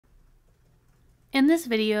In this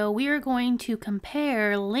video, we are going to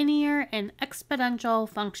compare linear and exponential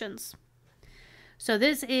functions. So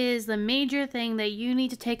this is the major thing that you need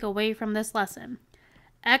to take away from this lesson.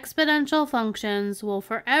 Exponential functions will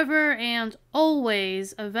forever and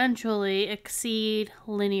always eventually exceed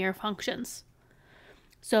linear functions.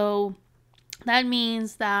 So that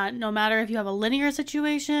means that no matter if you have a linear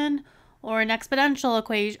situation or an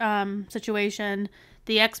exponential situation,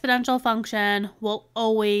 the exponential function will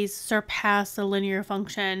always surpass the linear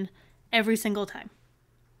function every single time.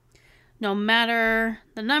 No matter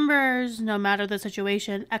the numbers, no matter the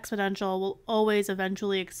situation, exponential will always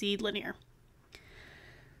eventually exceed linear.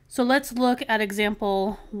 So let's look at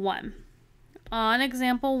example 1. On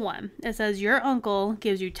example 1, it says your uncle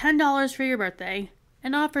gives you $10 for your birthday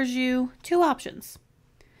and offers you two options.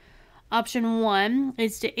 Option 1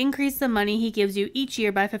 is to increase the money he gives you each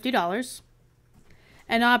year by $50.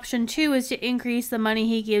 And option 2 is to increase the money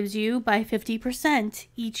he gives you by 50%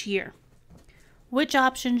 each year. Which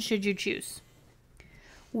option should you choose?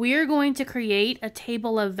 We're going to create a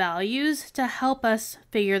table of values to help us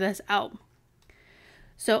figure this out.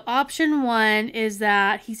 So option 1 is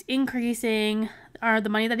that he's increasing the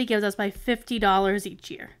money that he gives us by $50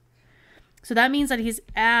 each year. So that means that he's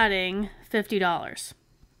adding $50.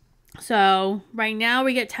 So right now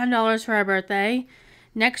we get $10 for our birthday.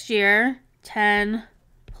 Next year, 10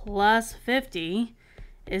 plus 50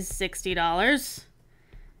 is $60.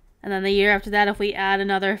 And then the year after that, if we add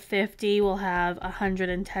another 50, we'll have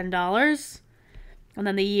 $110. And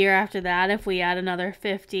then the year after that, if we add another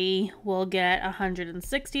 50, we'll get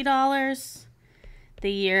 $160.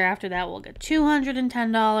 The year after that, we'll get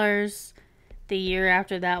 $210. The year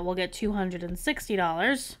after that, we'll get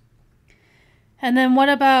 $260. And then what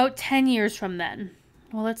about 10 years from then?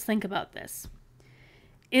 Well, let's think about this.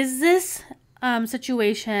 Is this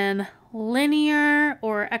situation linear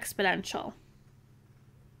or exponential?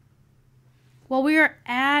 Well, we are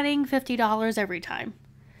adding $50 every time.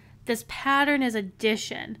 This pattern is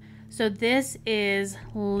addition, so this is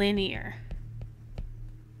linear.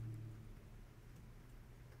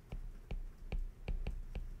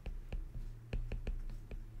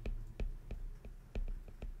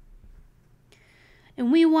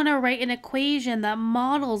 And we want to write an equation that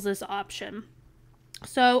models this option.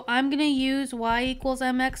 So I'm going to use y equals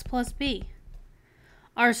mx plus b.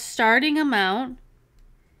 Our starting amount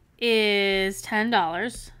is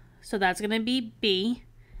 $10, so that's going to be b,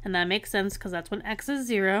 and that makes sense because that's when x is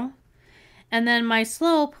 0. And then my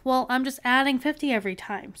slope, well, I'm just adding 50 every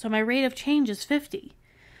time, so my rate of change is 50.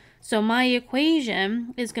 So my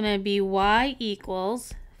equation is going to be y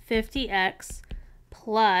equals 50x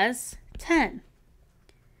plus 10.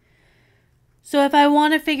 So if I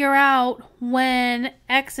want to figure out when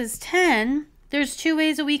x is 10, there's two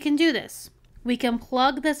ways that we can do this. We can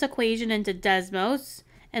plug this equation into Desmos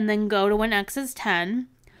and then go to when x is 10,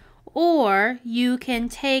 or you can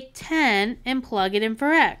take 10 and plug it in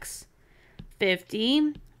for x.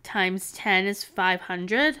 50 times 10 is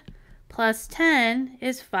 500, plus 10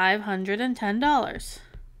 is $510.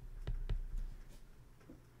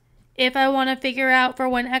 If I want to figure out for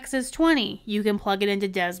when x is 20, you can plug it into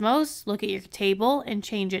Desmos, look at your table, and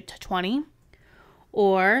change it to 20.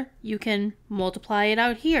 Or you can multiply it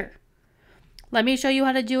out here. Let me show you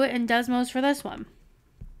how to do it in Desmos for this one.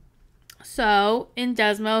 So in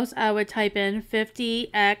Desmos, I would type in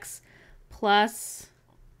 50x plus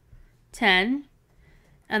 10.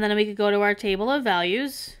 And then we could go to our table of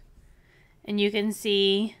values. And you can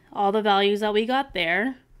see all the values that we got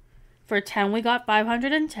there. For 10, we got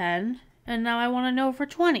 510, and now I want to know for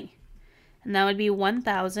 20, and that would be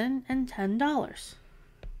 $1,010.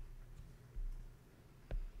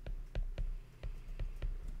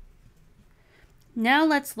 Now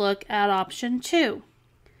let's look at option 2.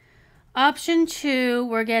 Option 2,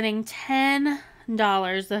 we're getting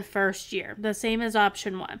 $10 the first year, the same as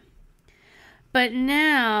option 1. But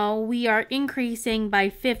now we are increasing by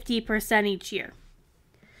 50% each year.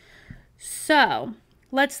 So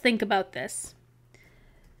let's think about this.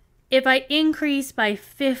 If I increase by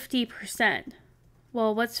 50%,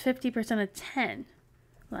 well, what's 50% of 10?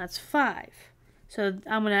 Well, that's 5. So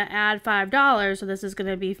I'm going to add $5, so this is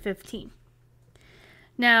going to be 15.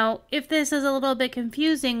 Now, if this is a little bit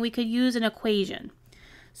confusing, we could use an equation.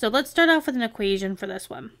 So let's start off with an equation for this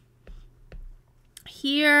one.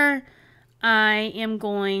 Here, I am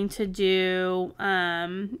going to do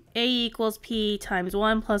a equals p times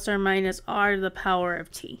 1 plus or minus r to the power of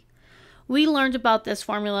t. We learned about this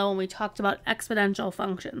formula when we talked about exponential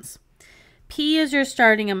functions. P is your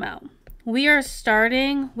starting amount. We are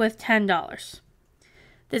starting with $10.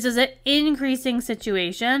 This is an increasing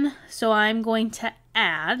situation, so I'm going to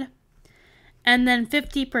add. And then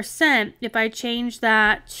 50%, if I change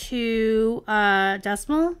that to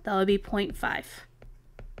decimal, that would be 0.5.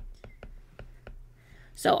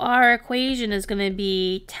 So our equation is going to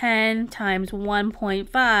be 10 times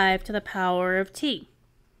 1.5 to the power of t.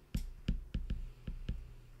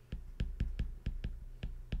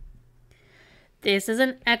 This is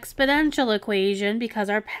an exponential equation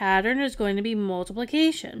because our pattern is going to be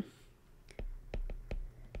multiplication.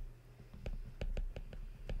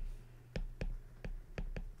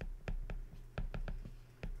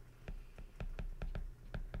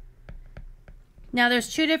 Now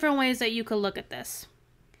there's two different ways that you could look at this.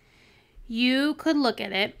 You could look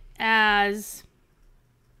at it as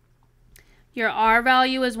your R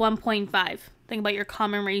value is 1.5. Think about your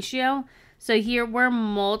common ratio. So here we're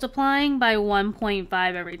multiplying by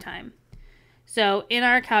 1.5 every time. So in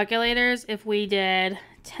our calculators, if we did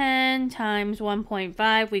 10 times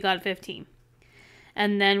 1.5, we got 15.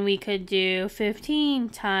 And then we could do 15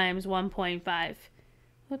 times 1.5.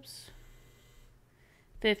 Whoops.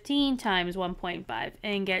 15 times 1.5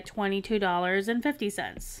 and get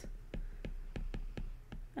 $22.50.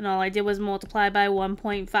 And all I did was multiply by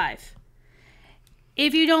 1.5.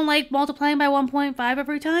 If you don't like multiplying by 1.5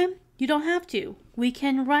 every time, you don't have to. We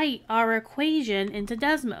can write our equation into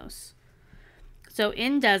Desmos. So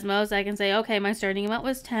in Desmos, I can say, okay, my starting amount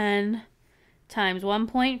was 10 times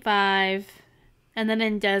 1.5. And then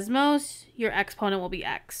in Desmos, your exponent will be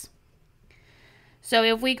x. So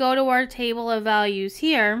if we go to our table of values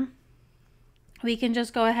here, we can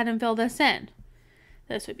just go ahead and fill this in.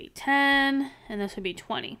 This would be 10, and this would be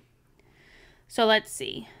 20. So let's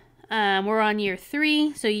see. We're on year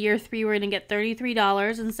 3. So year 3, we're going to get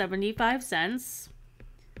 $33.75.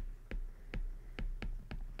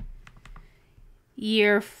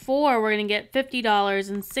 Year 4, we're going to get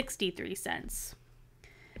 $50.63.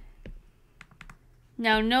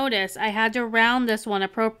 Now notice, I had to round this one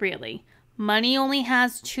appropriately. Money only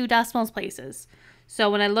has 2 decimal places. So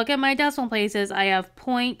when I look at my decimal places, I have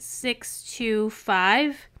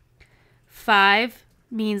 0.625. 5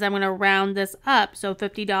 means I'm going to round this up, so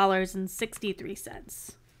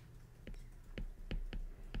 $50.63.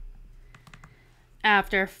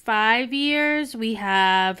 After 5 years, we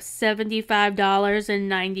have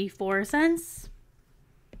 $75.94.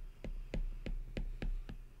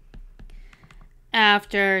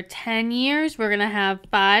 After 10 years, we're going to have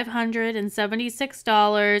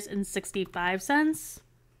 $576.65.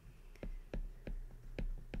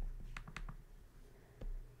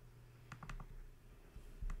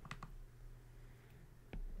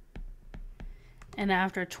 And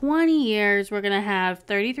after 20 years, we're going to have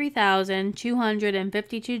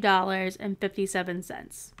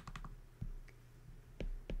 $33,252.57.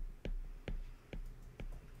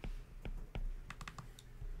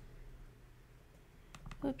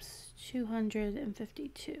 Whoops,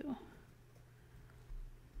 252.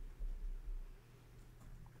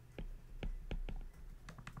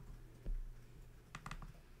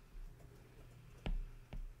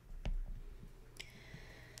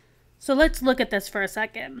 So let's look at this for a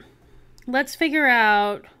second. Let's figure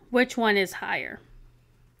out which one is higher.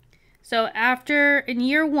 So in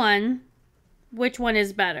year 1, which one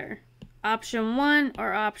is better? Option 1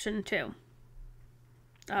 or option 2?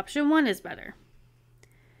 Option 1 is better.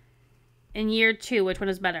 In year 2, which one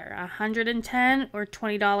is better? $110 or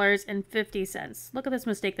 $20.50? Look at this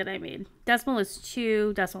mistake that I made. Decimal is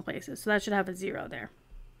 2 decimal places, so that should have a 0 there.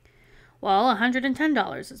 Well,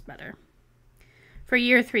 $110 is better. For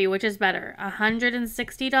year 3, which is better?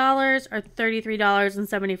 $160 or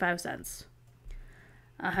 $33.75?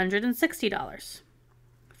 $160.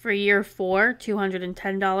 For year 4,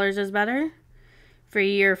 $210 is better. For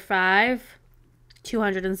year 5,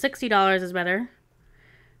 $260 is better.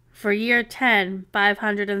 For year 10,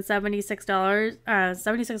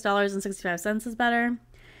 $76.65 is better.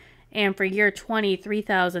 And for year 20,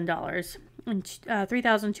 $3,000 and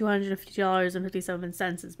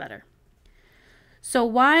 $3,250.57 is better. So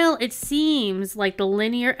while it seems like the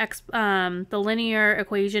linear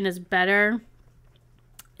equation is better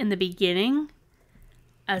in the beginning,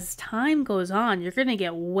 as time goes on, you're going to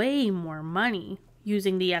get way more money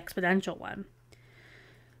using the exponential one.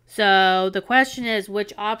 So the question is,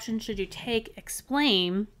 which option should you take?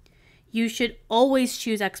 Explain. You should always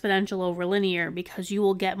choose exponential over linear because you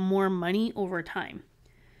will get more money over time.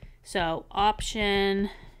 So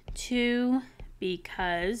option 2,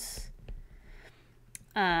 because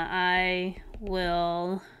I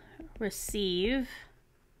will receive,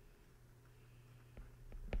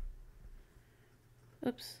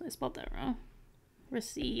 oops, I spelled that wrong,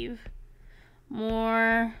 receive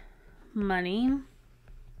more money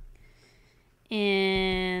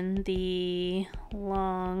in in the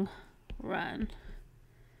long run.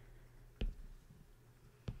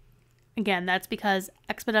 Again, that's because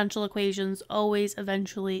exponential equations always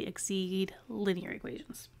eventually exceed linear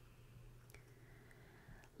equations.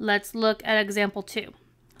 Let's look at example 2.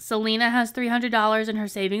 Selena has $300 in her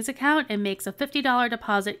savings account and makes a $50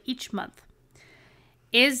 deposit each month.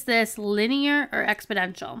 Is this linear or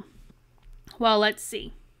exponential? Well, let's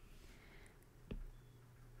see.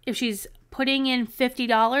 If she's putting in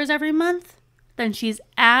 $50 every month, then she's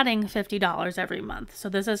adding $50 every month. So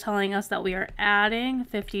this is telling us that we are adding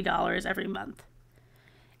 $50 every month.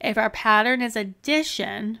 If our pattern is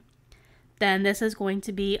addition, then this is going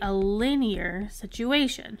to be a linear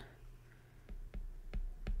situation.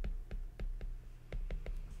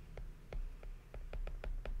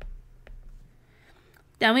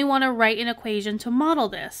 Then we want to write an equation to model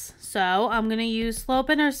this. So I'm going to use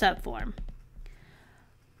slope-intercept form.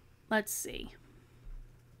 Let's see.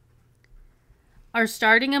 Our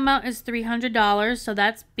starting amount is $300, so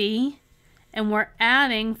that's B. And we're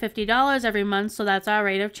adding $50 every month, so that's our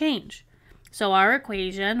rate of change. So our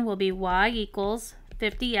equation will be y equals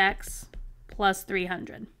 50x plus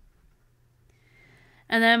 300.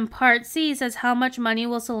 And then part C says how much money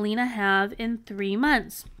will Selena have in 3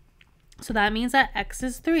 months? So that means that x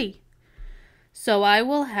is 3. So I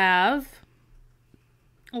will have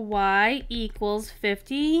y equals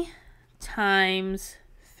 50 times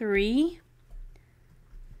 3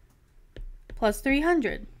 plus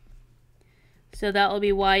 300. So that will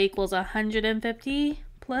be y equals 150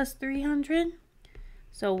 plus 300.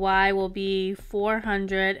 So y will be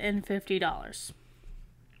 $450.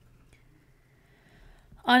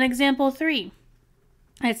 On example 3,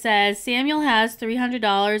 it says Samuel has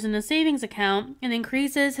 $300 in a savings account and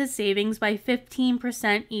increases his savings by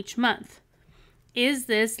 15% each month. Is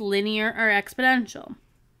this linear or exponential?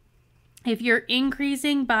 If you're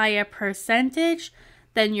increasing by a percentage,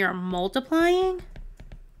 then you're multiplying.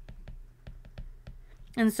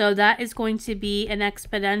 And so that is going to be an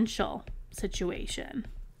exponential situation.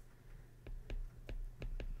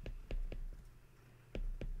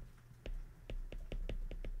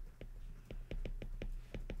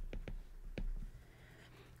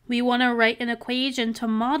 We want to write an equation to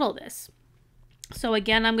model this. So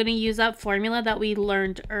again, I'm going to use that formula that we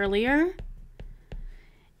learned earlier.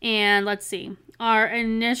 And let's see. Our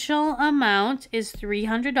initial amount is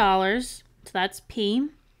 $300, so that's P.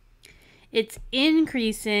 It's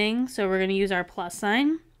increasing, so we're going to use our plus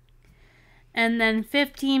sign. And then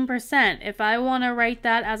 15%. If I want to write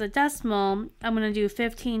that as a decimal, I'm going to do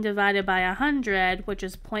 15 divided by 100, which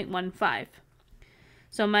is 0.15.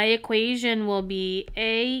 So my equation will be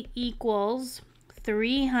A equals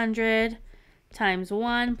 300 times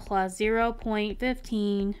 1 plus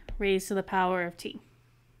 0.15 raised to the power of T.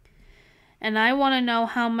 And I want to know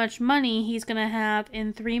how much money he's going to have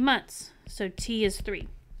in 3 months. So T is 3.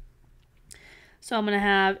 So I'm going to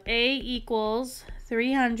have A equals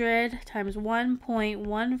 300 times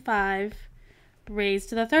 1.15 raised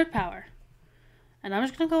to the 3rd power. And I'm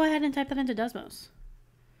just going to go ahead and type that into Desmos.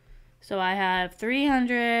 So I have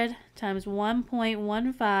 300 times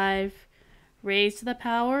 1.15 raised to the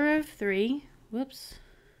power of 3. Whoops.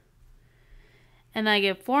 And I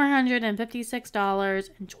get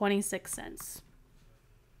 $456.26.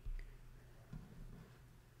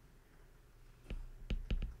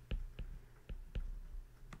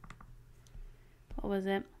 What was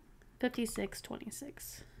it?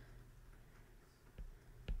 56.26.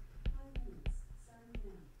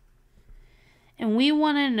 And we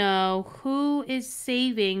want to know who is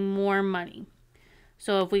saving more money.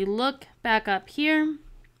 So if we look back up here,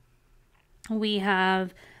 we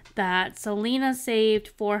have that Selena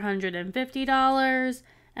saved $450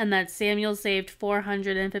 and that Samuel saved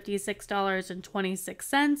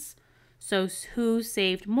 $456.26. So who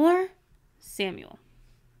saved more? Samuel.